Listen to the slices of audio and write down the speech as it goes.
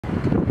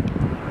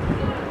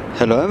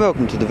Hello and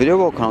welcome to the video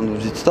walk around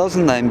with the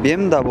 2009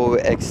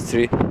 BMW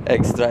X3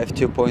 xDrive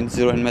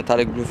 2.0 in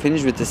metallic blue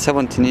finish with the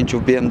 17-inch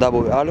of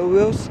BMW alloy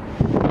wheels.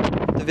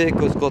 The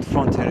vehicle's got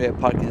front and rear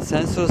parking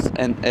sensors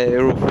and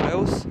roof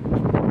rails.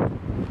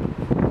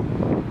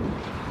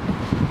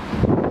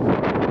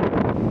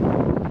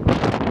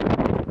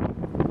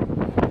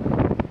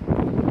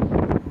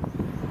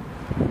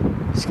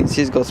 As you can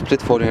see, it's got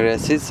split folding rear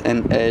seats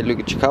and a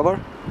luggage cover.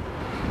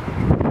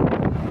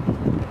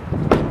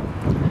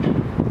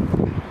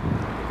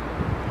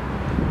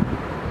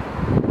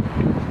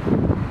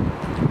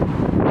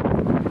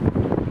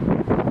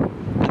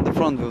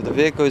 Front view of the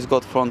vehicle is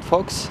got front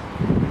fogs.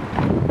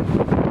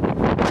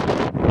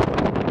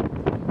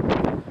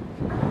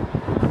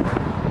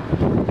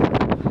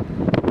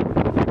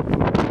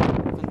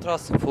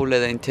 Contrasting full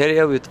leather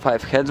interior with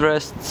 5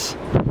 headrests,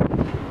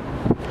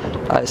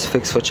 eyes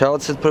fixed for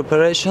child seat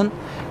preparation,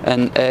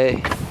 and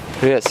a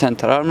rear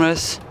center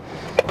armrest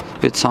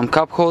with some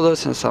cup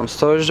holders and some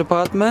storage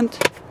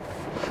department.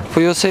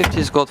 For your safety,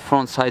 it's got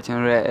front side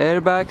and rear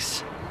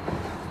airbags.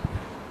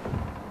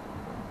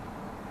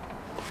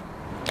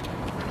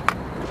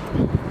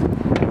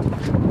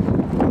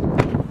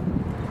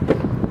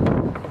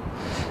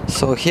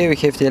 So here we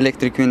have the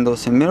electric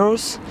windows and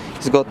mirrors.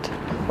 It's got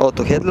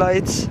auto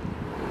headlights,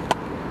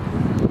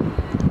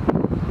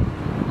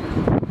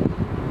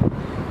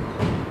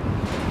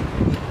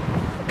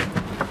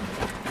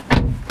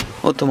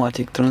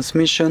 automatic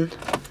transmission,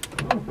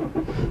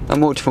 a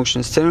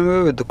multifunction steering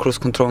wheel with the cruise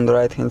control on the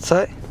right hand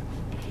side.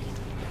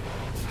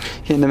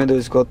 Here in the middle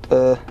it's got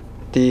the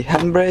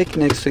handbrake.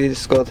 Next to it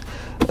it's got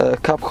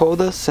cup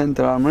holders,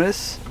 center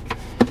armrest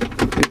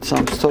with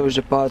some storage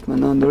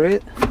department under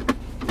it.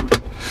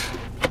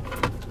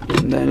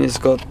 And then it's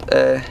got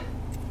a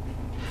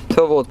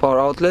 12-volt power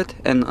outlet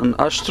and an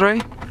ashtray,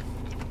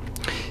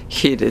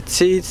 heated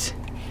seats,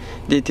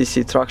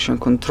 DTC traction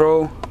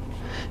control,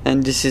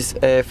 and this is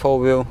a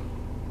 4-wheel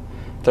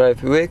drive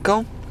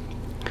vehicle.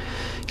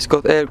 It's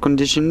got air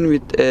conditioning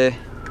with a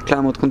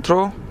climate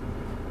control,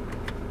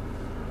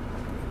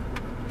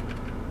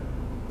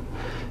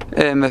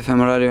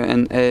 AM/FM radio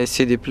and a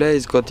CD player.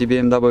 It's got the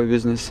BMW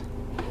Business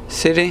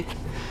City.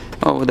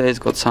 Over there it's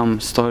got some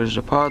storage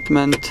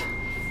department,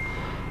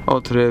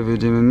 auto rear view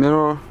dimming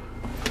mirror,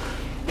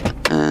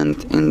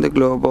 and in the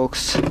glove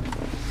box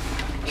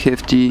we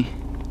have the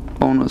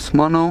owner's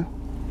manual.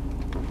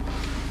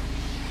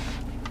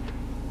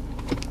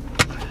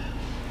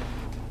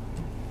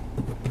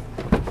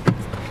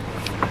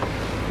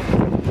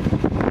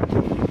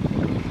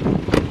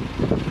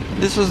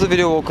 This was the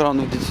video walk around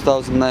with the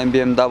 2009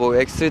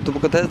 BMW X3. To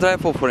book a test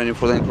drive or for any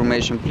further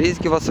information, please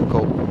give us a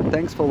call.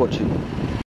 Thanks for watching.